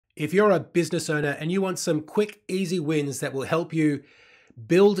If you're a business owner and you want some quick, easy wins that will help you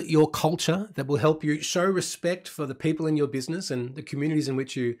build your culture, that will help you show respect for the people in your business and the communities in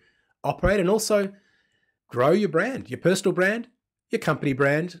which you operate, and also grow your brand, your personal brand, your company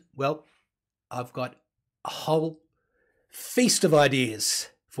brand, well, I've got a whole feast of ideas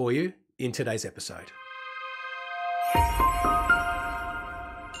for you in today's episode.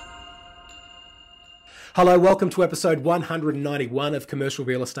 Hello, welcome to episode 191 of Commercial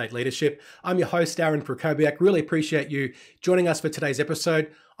Real Estate Leadership. I'm your host, Darren Krakowiak. Really appreciate you joining us for today's episode.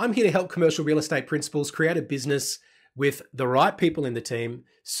 I'm here to help commercial real estate principals create a business with the right people in the team,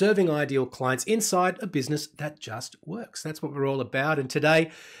 serving ideal clients inside a business that just works. That's what we're all about. And today,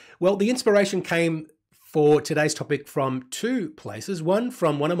 well, the inspiration came for today's topic from two places. One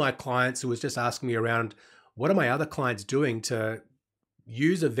from one of my clients who was just asking me around, what are my other clients doing to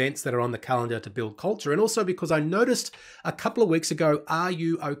use events that are on the calendar to build culture? And also because I noticed a couple of weeks ago, Are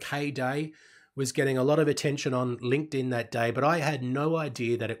You OK Day was getting a lot of attention on LinkedIn that day, but I had no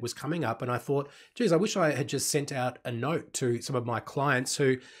idea that it was coming up. And I thought, geez, I wish I had just sent out a note to some of my clients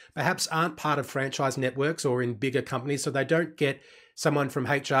who perhaps aren't part of franchise networks or in bigger companies, so they don't get someone from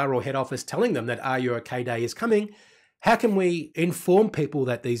HR or head office telling them that Are You OK Day is coming. How can we inform people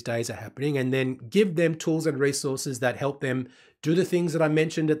that these days are happening and then give them tools and resources that help them do the things that I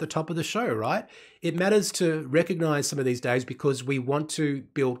mentioned at the top of the show, right? It matters to recognize some of these days because we want to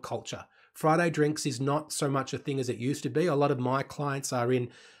build culture. Friday drinks is not so much a thing as it used to be. A lot of my clients are in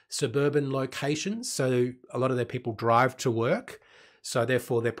suburban locations, so a lot of their people drive to work. So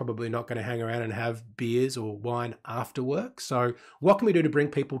therefore, they're probably not going to hang around and have beers or wine after work. So what can we do to bring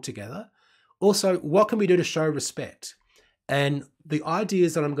people together? Also, what can we do to show respect? And the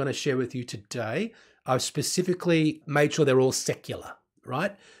ideas that I'm going to share with you today, I've specifically made sure they're all secular,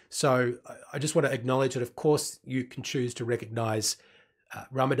 right? So I just want to acknowledge that, of course, you can choose to recognize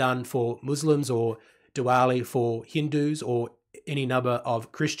Ramadan for Muslims or Diwali for Hindus or any number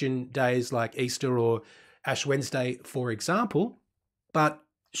of Christian days like Easter or Ash Wednesday, for example. But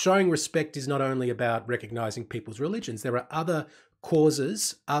showing respect is not only about recognizing people's religions. There are other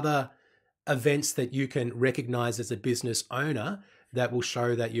causes, other events that you can recognize as a business owner that will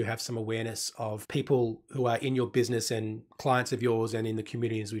show that you have some awareness of people who are in your business and clients of yours and in the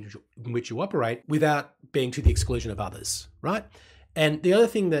communities in which you operate without being to the exclusion of others, right? And the other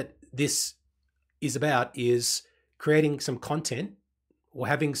thing that this is about is creating some content or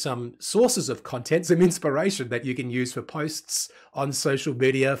having some sources of content, some inspiration that you can use for posts on social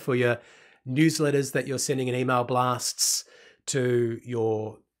media, for your newsletters that you're sending in email blasts to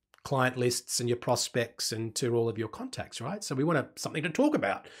your client lists and your prospects and to all of your contacts, right? So we want something to talk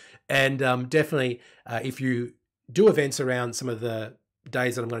about. And definitely, if you do events around some of the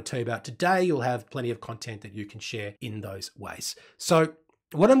days that I'm going to tell you about today, you'll have plenty of content that you can share in those ways. So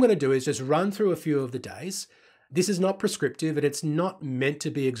what I'm going to do is just run through a few of the days. This is not prescriptive and it's not meant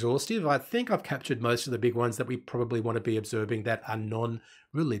to be exhaustive. I think I've captured most of the big ones that we probably want to be observing that are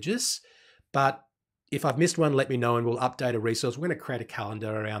non-religious. But if I've missed one, let me know and we'll update a resource. We're going to create a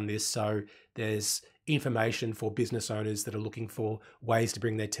calendar around this so there's information for business owners that are looking for ways to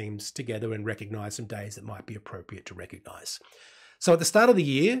bring their teams together and recognize some days that might be appropriate to recognize. So at the start of the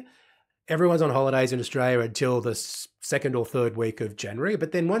year, everyone's on holidays in Australia until the second or third week of January.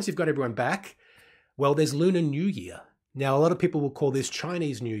 But then once you've got everyone back, well, there's Lunar New Year. Now, a lot of people will call this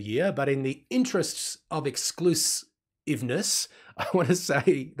Chinese New Year, but in the interests of exclusiveness, I want to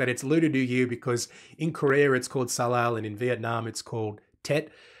say that it's Lunar New Year because in Korea it's called Salal and in Vietnam it's called Tet.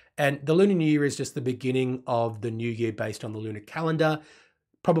 And the Lunar New Year is just the beginning of the new year based on the lunar calendar.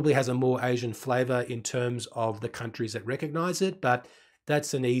 Probably has a more Asian flavor in terms of the countries that recognize it, but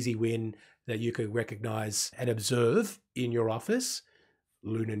that's an easy win that you could recognize and observe in your office.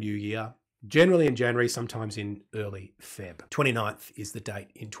 Lunar New Year, generally in January, sometimes in early Feb. 29th is the date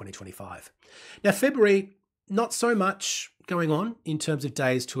in 2025. Now, February, not so much going on in terms of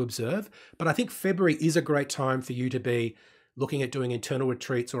days to observe, but I think February is a great time for you to be looking at doing internal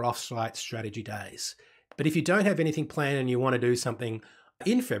retreats or off-site strategy days. But if you don't have anything planned and you want to do something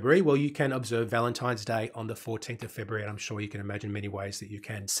in February, well, you can observe Valentine's Day on the 14th of February, and I'm sure you can imagine many ways that you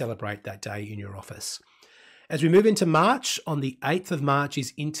can celebrate that day in your office. As we move into March, on the 8th of March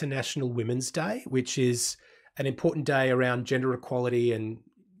is International Women's Day, which is an important day around gender equality and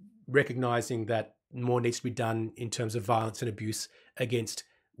recognizing that more needs to be done in terms of violence and abuse against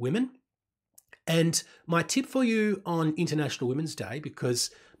women. And my tip for you on International Women's Day, because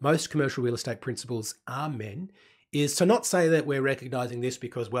most commercial real estate principals are men, is to not say that we're recognizing this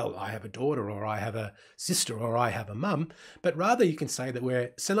because, well, I have a daughter or I have a sister or I have a mum, but rather you can say that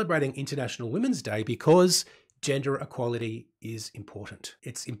we're celebrating International Women's Day because gender equality is important.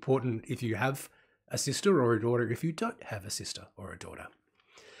 It's important if you have a sister or a daughter, if you don't have a sister or a daughter.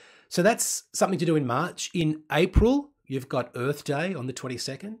 So that's something to do in March. In April, you've got Earth Day on the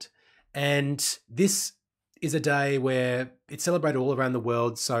 22nd. And this is a day where it's celebrated all around the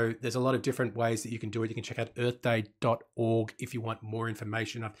world. So there's a lot of different ways that you can do it. You can check out earthday.org if you want more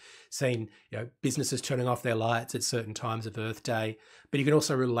information. I've seen businesses turning off their lights at certain times of Earth Day, but you can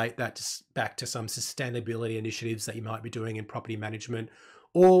also relate that back to some sustainability initiatives that you might be doing in property management,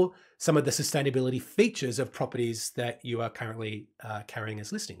 or some of the sustainability features of properties that you are currently carrying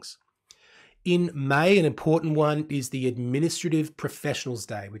as listings. In May, an important one is the Administrative Professionals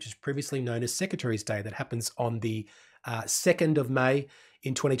Day, which is previously known as Secretary's Day, that happens on the 2nd of May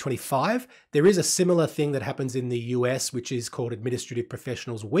in 2025. There is a similar thing that happens in the US, which is called Administrative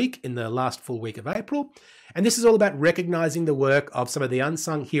Professionals Week in the last full week of April. And this is all about recognizing the work of some of the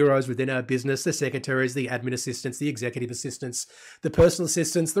unsung heroes within our business, the secretaries, the admin assistants, the executive assistants, the personal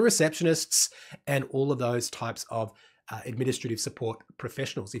assistants, the receptionists, and all of those types of administrative support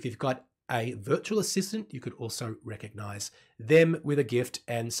professionals. If you've got a virtual assistant, you could also recognize them with a gift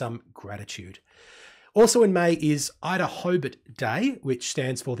and some gratitude. Also in May is Ida Hobart Day, which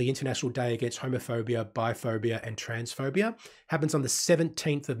stands for the International Day Against Homophobia, Biphobia, and Transphobia. Happens on the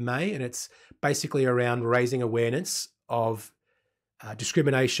 17th of May, and it's basically around raising awareness of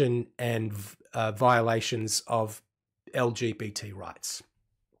discrimination and violations of LGBT rights.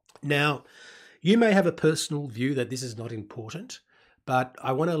 Now, you may have a personal view that this is not important, but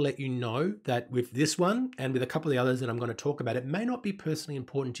I want to let you know that with this one and with a couple of the others that I'm going to talk about, it may not be personally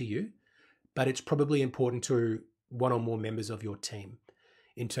important to you, but it's probably important to one or more members of your team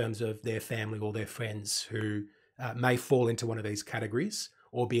in terms of their family or their friends who may fall into one of these categories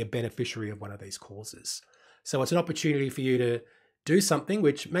or be a beneficiary of one of these causes. So it's an opportunity for you to do something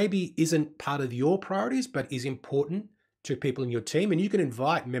which maybe isn't part of your priorities, but is important to people in your team. And you can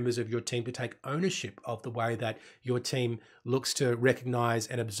invite members of your team to take ownership of the way that your team looks to recognize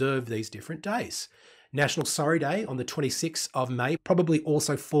and observe these different days. National Sorry Day on the 26th of May probably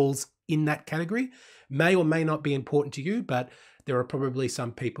also falls in that category. May or may not be important to you, but there are probably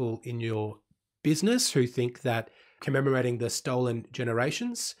some people in your business who think that commemorating the stolen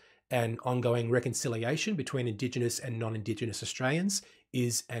generations and ongoing reconciliation between Indigenous and non-Indigenous Australians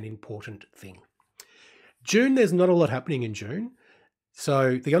is an important thing. June, there's not a lot happening in June.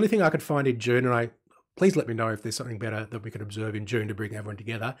 So the only thing I could find in June, and please let me know if there's something better that we could observe in June to bring everyone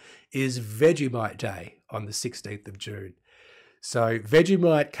together, is Vegemite Day on the 16th of June. So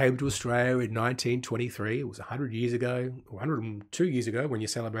Vegemite came to Australia in 1923. It was 100 years ago, or 102 years ago when you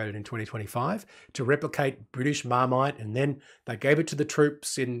celebrated in 2025, to replicate British Marmite. And then they gave it to the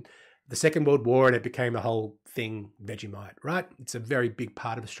troops in the Second World War and it became a whole thing, Vegemite, right? It's a very big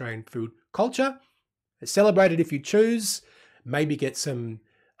part of Australian food culture. Celebrate it if you choose. Maybe get some.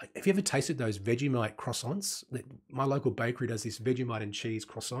 Have you ever tasted those Vegemite croissants? My local bakery does this Vegemite and cheese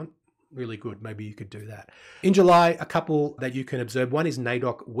croissant. Really good. Maybe you could do that. In July, a couple that you can observe. One is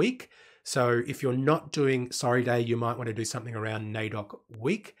NAIDOC Week. So if you're not doing Sorry Day, you might want to do something around NAIDOC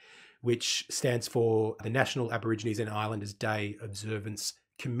Week, which stands for the National Aborigines and Islanders Day Observance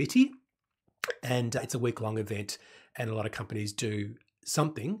Committee. And it's a week-long event, and a lot of companies do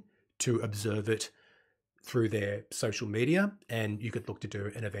something to observe it through their social media, and you could look to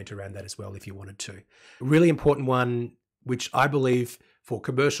do an event around that as well if you wanted to. A really important one, which I believe for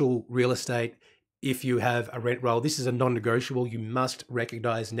commercial real estate, if you have a rent roll, this is a non-negotiable. You must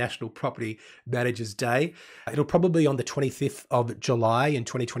recognize National Property Managers Day. It'll probably be on the 25th of July in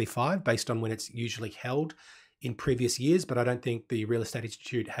 2025, based on when it's usually held in previous years, but I don't think the Real Estate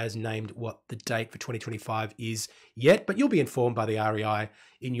Institute has named what the date for 2025 is yet, but you'll be informed by the REI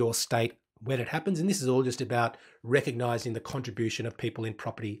in your state when it happens. And this is all just about recognizing the contribution of people in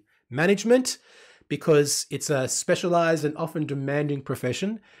property management, because it's a specialized and often demanding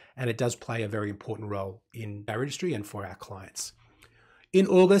profession, and it does play a very important role in our industry and for our clients. In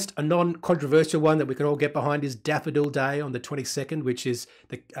August, a non-controversial one that we can all get behind is Daffodil Day on the 22nd, which is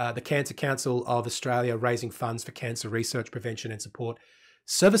the Cancer Council of Australia raising funds for cancer research, prevention and support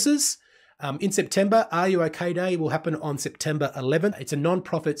services. In September, Are You OK Day will happen on September 11th. It's a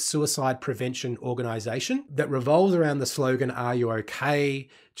non-profit suicide prevention organisation that revolves around the slogan, Are You OK?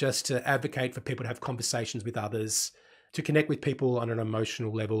 Just to advocate for people to have conversations with others, to connect with people on an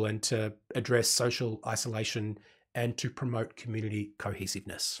emotional level, and to address social isolation and to promote community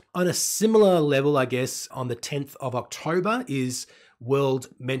cohesiveness. On a similar level, I guess, on the 10th of October is World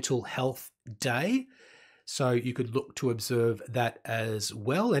Mental Health Day. So you could look to observe that as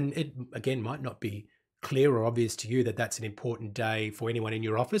well. And it, again, might not be clear or obvious to you that that's an important day for anyone in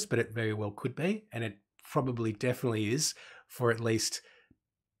your office, but it very well could be. And it probably definitely is for at least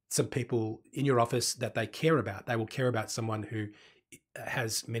some people in your office that they care about. They will care about someone who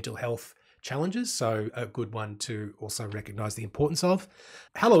has mental health challenges, so a good one to also recognize the importance of.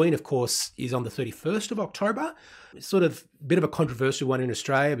 Halloween, of course, is on the 31st of October. It's sort of a bit of a controversial one in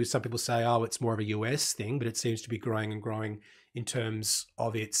Australia because some people say, oh, it's more of a US thing, but it seems to be growing and growing in terms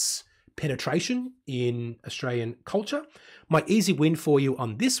of its penetration in Australian culture. My easy win for you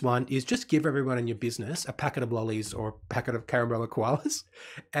on this one is just give everyone in your business a packet of lollies or a packet of caramel koalas.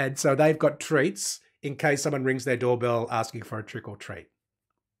 And so they've got treats in case someone rings their doorbell asking for a trick or treat.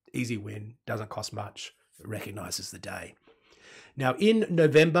 Easy win, doesn't cost much, it recognises the day. Now in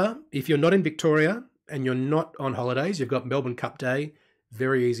November, if you're not in Victoria and you're not on holidays, you've got Melbourne Cup Day,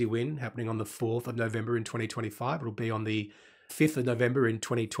 very easy win, happening on the 4th of November in 2025. It'll be on the 5th of November in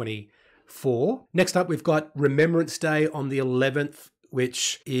 2024. Next up, we've got Remembrance Day on the 11th,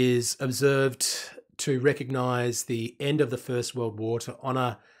 which is observed to recognise the end of the First World War, to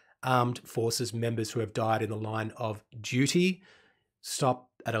honour armed forces members who have died in the line of duty. Stop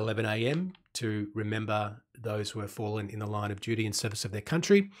at 11 a.m. to remember those who have fallen in the line of duty in service of their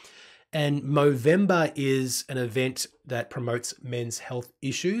country. And Movember is an event that promotes men's health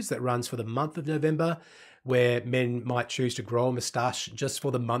issues that runs for the month of November, where men might choose to grow a moustache just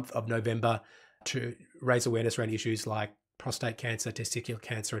for the month of November to raise awareness around issues like prostate cancer, testicular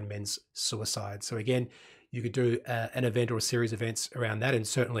cancer, and men's suicide. So again, you could do an event or a series of events around that, and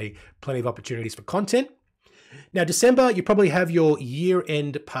certainly plenty of opportunities for content. Now, December, you probably have your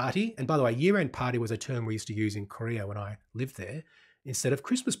year-end party. And by the way, year-end party was a term we used to use in Korea when I lived there instead of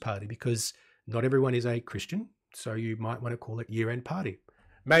Christmas party, because not everyone is a Christian. So you might want to call it year-end party.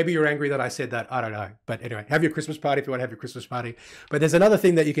 Maybe you're angry that I said that. I don't know. But anyway, have your Christmas party if you want to have your Christmas party. But there's another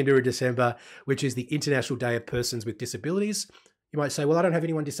thing that you can do in December, which is the International Day of Persons with Disabilities. You might say, well, I don't have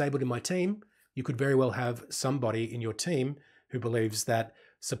anyone disabled in my team. You could very well have somebody in your team who believes that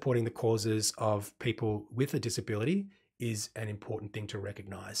supporting the causes of people with a disability is an important thing to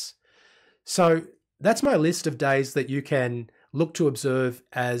recognize. So that's my list of days that you can look to observe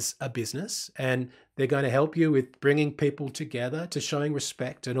as a business, and they're going to help you with bringing people together, to showing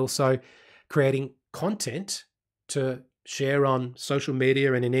respect, and also creating content to share on social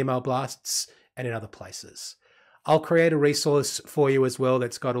media and in email blasts and in other places. I'll create a resource for you as well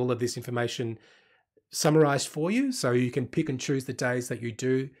that's got all of this information summarized for you, so you can pick and choose the days that you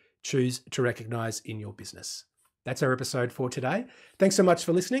do choose to recognize in your business. That's our episode for today. Thanks so much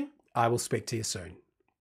for listening. I will speak to you soon.